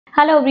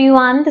Hello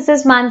everyone, this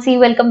is Mansi.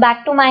 Welcome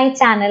back to my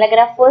channel. अगर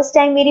आप first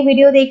time मेरी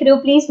video देख रहे हो,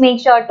 please make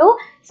sure to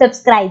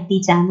subscribe the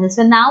channel.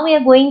 So now we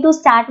are going to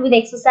start with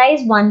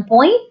exercise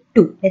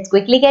 1.2। Let's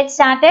quickly get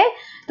started.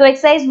 तो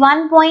exercise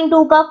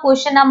 1.2 का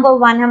question number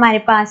 1 हमारे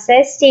पास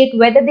है, state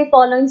whether the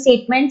following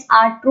statements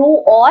are true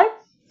और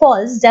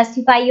false,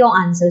 justify your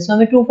answer. सो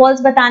हमें true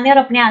false बताने और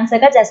अपने answer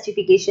का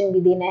जस्टिफिकेशन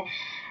भी देना है।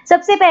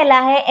 सबसे पहला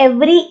है,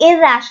 every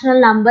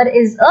irrational number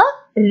is a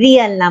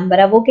real number.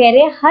 अब वो कह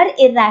रहे हैं हर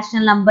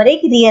इरैशनल नंबर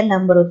एक रियल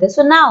नंबर होता है।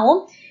 So now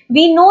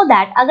we know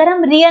that अगर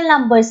हम रियल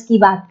नंबर्स की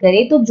बात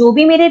करें तो जो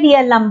भी मेरे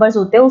रियल नंबर्स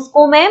होते हैं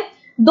उसको मैं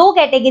दो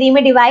कैटेगरी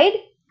में डिवाइड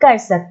कर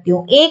सकती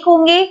हूँ। एक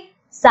होंगे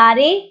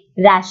सारे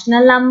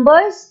रैशनल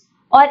नंबर्स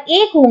और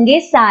एक होंगे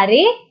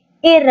सारे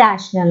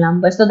इरैशनल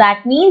नंबर्स। तो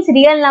दैट मींस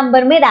रियल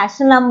नंबर में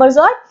रैशनल नंबर्स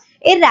और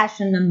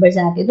इरैशनल नंबर्स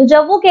आते हैं। तो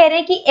जब वो कह रहे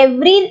हैं कि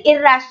every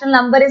irrational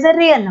number is a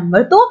real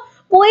number, तो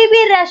कोई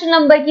भी इरैशनल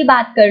नंबर की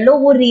बात कर लो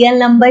वो रियल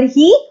नंबर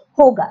ही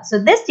होगा। So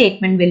this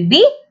statement will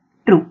be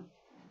true.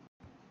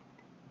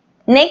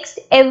 Next,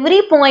 every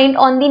point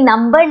on the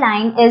number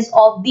line is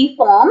of the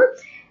form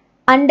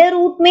under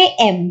root में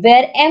m,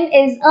 where m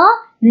is a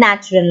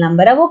natural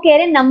number. अब वो कह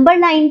रहे हैं नंबर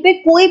लाइन पे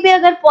कोई भी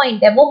अगर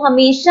पॉइंट है वो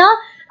हमेशा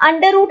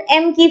अंडर रूट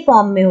m की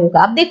फॉर्म में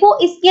होगा। अब देखो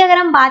इसकी अगर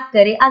हम बात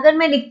करें, अगर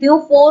मैं लिखती हूँ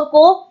 4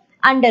 को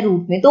अंडर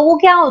रूट में तो वो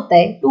क्या होता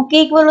है, 2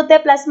 के इक्वल होता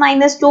है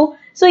 +-2।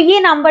 सो ये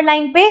नंबर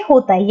लाइन पे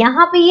होता है,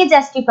 यहाँ पे ये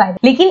जस्टिफाइड।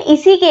 लेकिन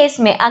इसी केस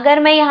में अगर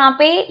मैं यहाँ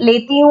पे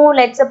लेती हूँ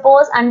लेट्स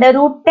सपोज अंडर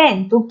रूट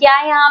 10, तो क्या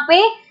यहाँ पे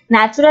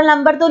नेचुरल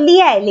नंबर तो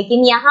लिया है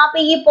लेकिन यहाँ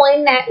पे ये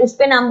पॉइंट उस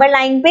पे नंबर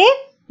लाइन पे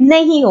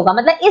नहीं होगा,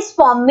 मतलब इस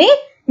फॉर्म में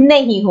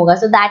नहीं होगा।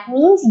 सो दैट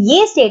मीन्स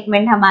ये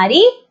स्टेटमेंट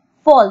हमारी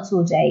फॉल्स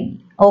हो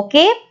जाएगी।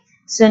 Okay,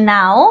 so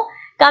now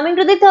coming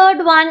to the third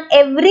one,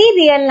 every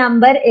real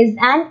number is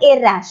an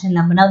irrational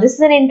number. Now this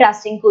is an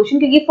interesting question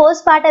क्योंकि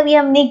फर्स्ट पार्ट अभी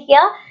हमने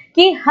किया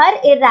कि हर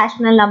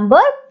irrational number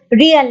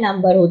रियल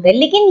नंबर होता है,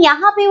 लेकिन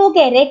यहाँ पे वो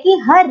कह रहे हैं कि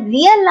हर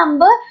रियल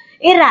नंबर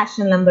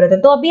irrational नंबर होता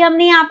है। तो अभी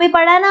हमने यहाँ पे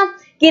पढ़ा ना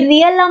कि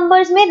रियल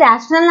नंबर्स में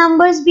रैशनल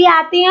नंबर्स भी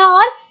आते हैं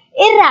और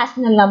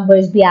इरैशनल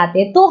नंबर्स भी आते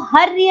हैं। तो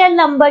हर रियल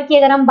नंबर की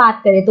अगर हम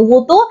बात करें तो वो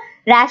तो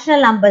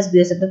रैशनल नंबर्स भी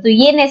हो सकते हैं। तो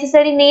ये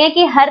नेसेसरी नहीं है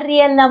कि हर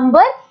रियल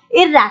नंबर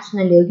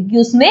इरैशनल हो, क्योंकि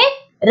उसमें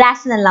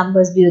रैशनल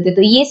नंबर्स भी होते,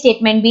 तो ये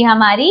स्टेटमेंट भी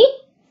हमारी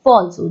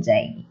फॉल्स हो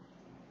जाएगी।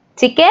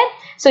 ठीक है,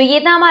 सो ये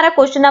था हमारा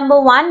क्वेश्चन नंबर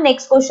 1।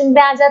 नेक्स्ट क्वेश्चन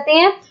पे आ जाते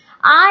हैं।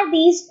 Are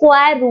the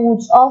square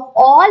roots of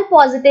all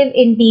positive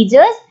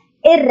integers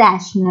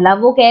irrational.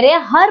 अब वो कह रहे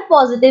हैं हर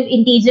पॉजिटिव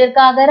इंटीजर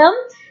का अगर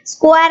हम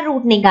स्क्वायर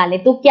रूट निकाले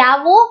तो क्या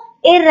वो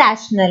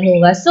इरैशनल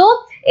होगा। So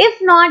if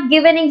not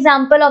give an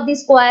example of the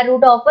square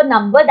root of a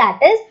number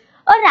that is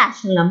और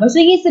रैशनल नंबर। सो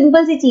ये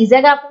सिंपल सी चीज है,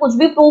 अगर आपको कुछ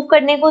भी प्रूव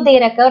करने को दे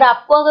रखा है और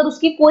आपको अगर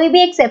उसकी कोई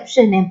भी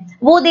एक्सेप्शन है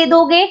वो दे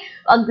दोगे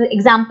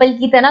एग्जांपल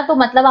की तरह, तो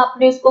मतलब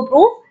आपने उसको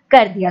प्रूव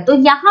कर दिया। तो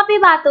यहाँ पे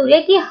बात हो रही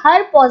है कि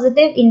हर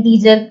पॉजिटिव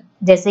इंटीजर,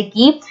 जैसे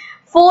कि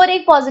 4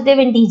 एक पॉजिटिव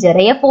इंटीजर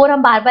है, या 4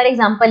 हम बार बार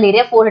एग्जांपल ले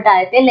रहे हैं, 4 हटा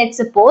देते हैं, लेट्स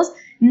सपोज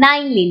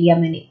 9 ले लिया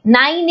मैंने,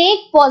 9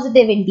 एक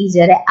पॉजिटिव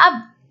इंटीजर है।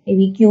 अब ये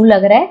भी क्यों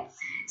लग रहा है,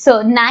 सो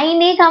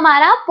 9 एक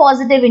हमारा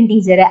पॉजिटिव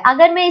इंटीजर है।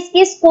 अगर मैं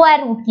इसके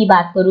स्क्वायर रूट की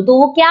बात करूं तो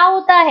वो क्या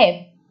होता है,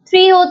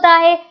 3 होता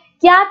है।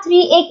 क्या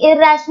 3 एक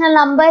इरैशनल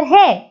नंबर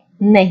है?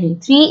 नहीं,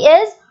 3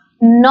 is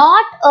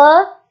not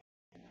a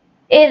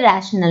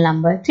irrational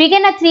number. ठीक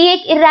है ना, 3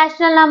 एक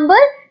इरैशनल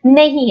नंबर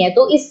नहीं है।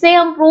 तो इससे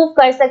हम प्रूव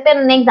कर सकते हैं,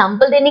 हमने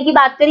एग्जांपल देने की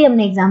बात करी,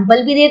 हमने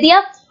एग्जांपल भी दे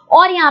दिया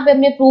और यहाँ पे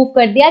हमने प्रूव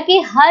कर दिया कि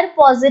हर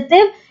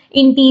पॉजिटिव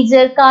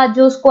इंटीजर का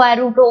जो स्क्वायर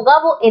रूट होगा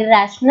वो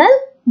इरैशनल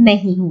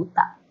नहीं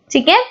होता।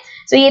 ठीक है,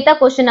 सो ये था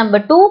क्वेश्चन नंबर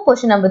 2।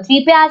 क्वेश्चन नंबर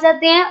 3 पे आ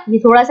जाते हैं। ये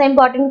थोड़ा सा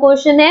इंपॉर्टेंट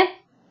क्वेश्चन है।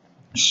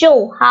 Show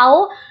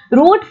how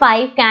root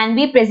 5 can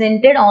be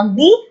presented on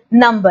the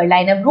number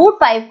line. अब रूट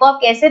 5 को आप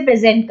कैसे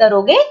प्रेजेंट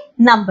करोगे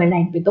नंबर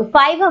लाइन पे। तो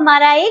 5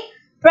 हमारा एक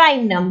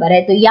प्राइम नंबर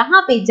है, तो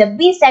यहाँ पे जब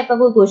भी इस टाइप का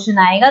कोई क्वेश्चन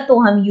आएगा तो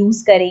हम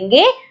यूज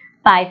करेंगे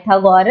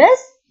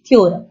पाइथागोरस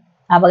थ्योरम।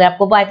 अब अगर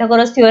आपको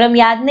पाइथागोरस थ्योरम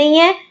याद नहीं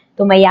है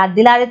तो मैं याद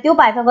दिला देती हूँ।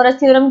 पाइथागोरस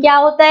थ्योरम क्या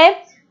होता है,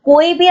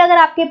 कोई भी अगर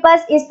आपके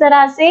पास इस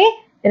तरह से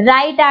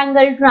राइट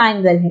एंगल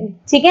ट्राइंगल है,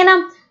 ठीक है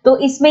ना, तो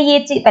इसमें ये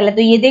पहले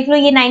तो ये देख लो,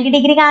 ये 90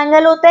 डिग्री का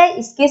एंगल होता है,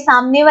 इसके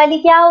सामने वाली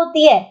क्या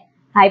होती है,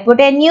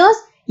 हाइपोटेन्यूज।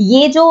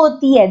 ये जो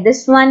होती है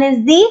this one is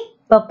the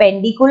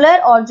perpendicular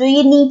और जो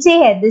ये नीचे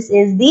है दिस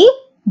इज दी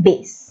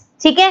बेस।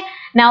 ठीक है,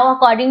 now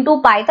according to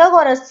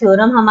Pythagoras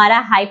theorem हमारा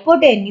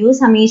हाइपोटेन्यूज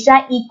हमेशा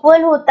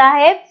इक्वल होता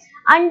है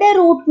अंडर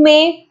रूट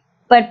में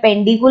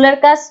परपेंडिकुलर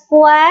का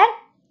स्क्वायर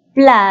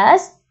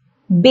प्लस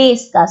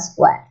बेस का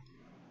स्क्वायर।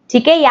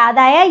 ठीक है, याद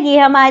आया, ये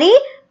हमारी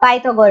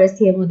पाइथागोरस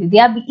थ्योरम होती थी।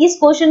 अब इस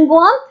क्वेश्चन को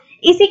हम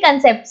इसी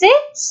कंसेप्ट से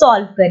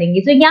सॉल्व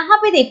करेंगे। तो यहाँ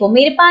पे देखो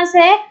मेरे पास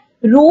है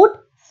रूट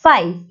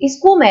 5,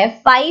 इसको मैं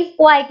 5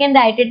 को I can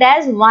write it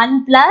as 1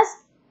 +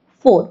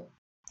 4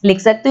 लिख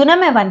सकती हूँ ना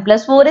मैं, 1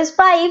 + 4 इज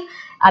 5।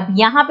 अब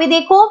यहाँ पे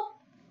देखो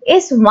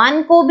इस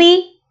 1 को भी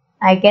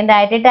I can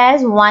write it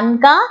as 1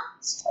 का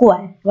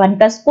स्क्वायर, 1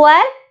 का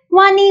स्क्वायर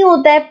 1 ही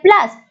होता है,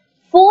 प्लस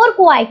 4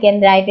 को I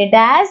can write it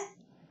as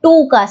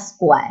 2 का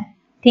स्क्वायर।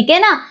 ठीक है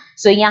ना।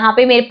 सो यहाँ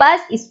पे मेरे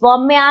पास इस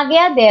फॉर्म में आ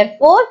गया,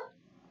 देयरफॉर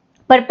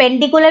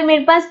परपेंडिकुलर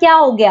मेरे पास क्या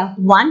हो गया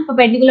 1,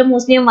 परपेंडिकुलर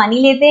मोस्टली हम 1 ही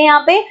लेते हैं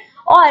यहाँ पे,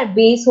 और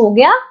बेस हो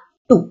गया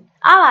 2।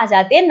 अब आ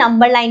जाते हैं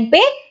नंबर लाइन पे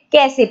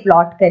कैसे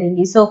प्लॉट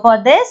करेंगे। So for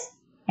this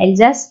I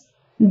just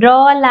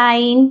draw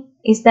line,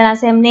 इस तरह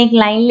से हमने एक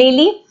लाइन ले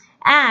ली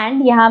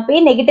एंड यहाँ पे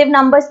नेगेटिव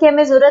नंबर्स की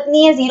हमें जरूरत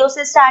नहीं है, 0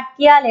 से स्टार्ट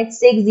किया, लेट्स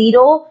टेक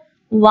 0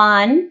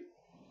 1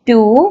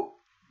 2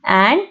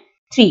 एंड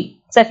 3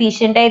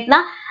 सफिशिएंट है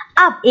इतना।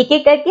 अब एक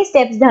एक करके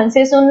स्टेप्स ढंग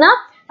से सुनना,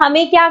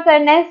 हमें क्या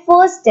करना है,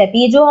 फर्स्ट स्टेप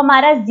ये जो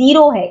हमारा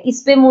 0 है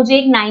इस पे मुझे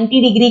एक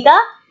 90 डिग्री का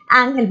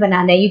एंगल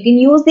बनाना है। You can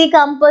use the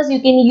compass, you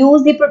can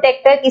use the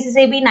protector, किसी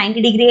से भी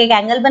 90 डिग्री का एक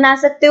एंगल बना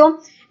सकते हो।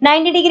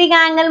 90 डिग्री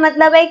का एंगल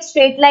मतलब एक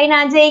स्ट्रेट लाइन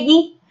आ जाएगी,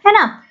 है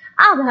ना।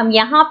 अब हम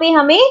यहाँ पे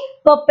हमें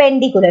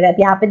परपेंडिकुलर, अब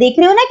यहाँ पे देख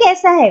रहे हो ना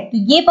कैसा है, तो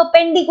ये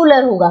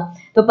परपेंडिकुलर होगा।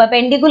 तो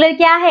परपेंडिकुलर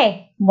क्या है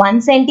 1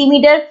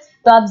 सेंटीमीटर,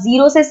 तो आप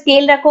 0 से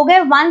स्केल रखोगे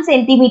 1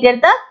 सेंटीमीटर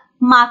तक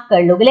मार्क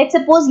कर लोगे। लेट्स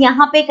सपोज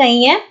यहाँ पे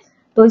कहीं है,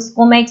 तो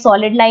इसको मैं एक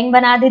सॉलिड लाइन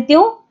बना देती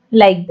हूँ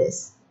लाइक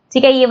दिस,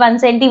 ठीक है। ये 1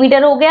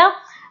 सेंटीमीटर हो गया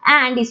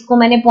एंड इसको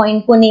मैंने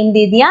पॉइंट को नेम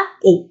दे दिया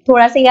ए।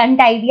 थोड़ा सा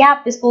अनटाइडी है,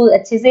 आप इसको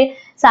अच्छे से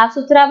साफ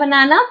सुथरा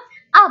बनाना।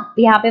 अब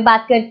यहाँ पे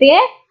बात करते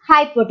हैं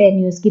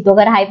हाइपोटेन्यूज की, तो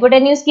अगर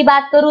हाइपोटेन्यूज की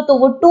बात करूं तो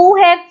वो 2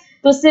 है,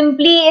 तो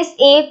सिंपली इस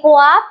ए को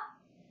आप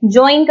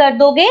ज्वाइन कर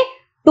दोगे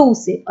 2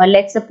 से, और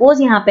लेट्स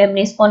सपोज यहाँ पे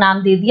हमने इसको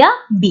नाम दे दिया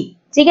बी,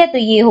 ठीक है। तो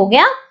ये हो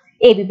गया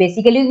ए बी,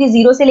 बेसिकली क्योंकि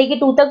 0 से लेके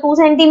 2 तक 2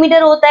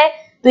 सेंटीमीटर होता है,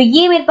 तो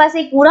ये मेरे पास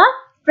एक पूरा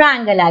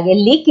ट्रायंगल आ गया।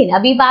 लेकिन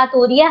अभी बात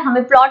हो रही है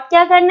हमें प्लॉट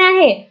क्या करना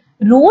है,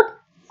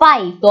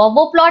 √5। तो अब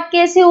वो प्लॉट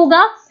कैसे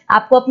होगा,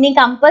 आपको अपनी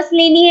कंपास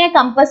लेनी है,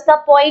 कंपास का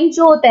पॉइंट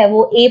जो होता है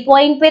वो ए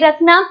पॉइंट पे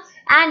रखना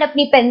एंड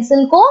अपनी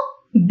पेंसिल को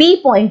बी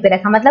पॉइंट पे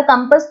रखना, मतलब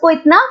कंपास को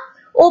इतना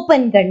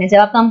ओपन करना। जब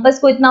आप कंपास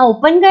को इतना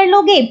ओपन कर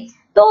लोगे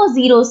तो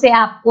 0 से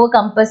आपको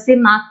कंपास से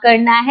मार्क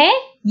करना है,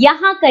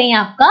 यहाँ कहीं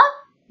आपका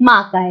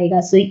मार्क आएगा।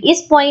 सो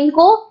इस पॉइंट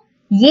को,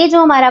 ये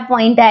जो हमारा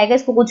पॉइंट आएगा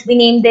इसको कुछ भी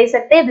नेम दे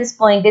सकते हैं, this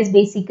point is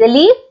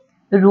basically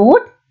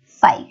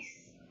 √5,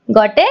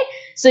 got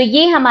it. सो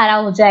ये हमारा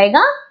हो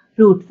जाएगा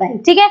 √5,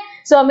 ठीक है।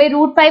 सो हमें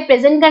 √5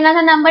 प्रेजेंट करना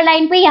था नंबर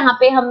लाइन पे, यहाँ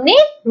पे हमने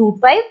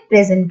 √5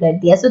 प्रेजेंट कर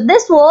दिया। So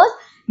this was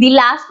the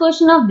last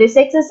question of this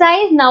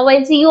exercise. Now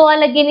I'll see you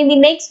all again in the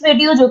next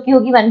video जो कि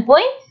होगी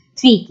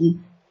 1.3 की।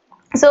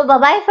 So bye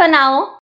bye for now.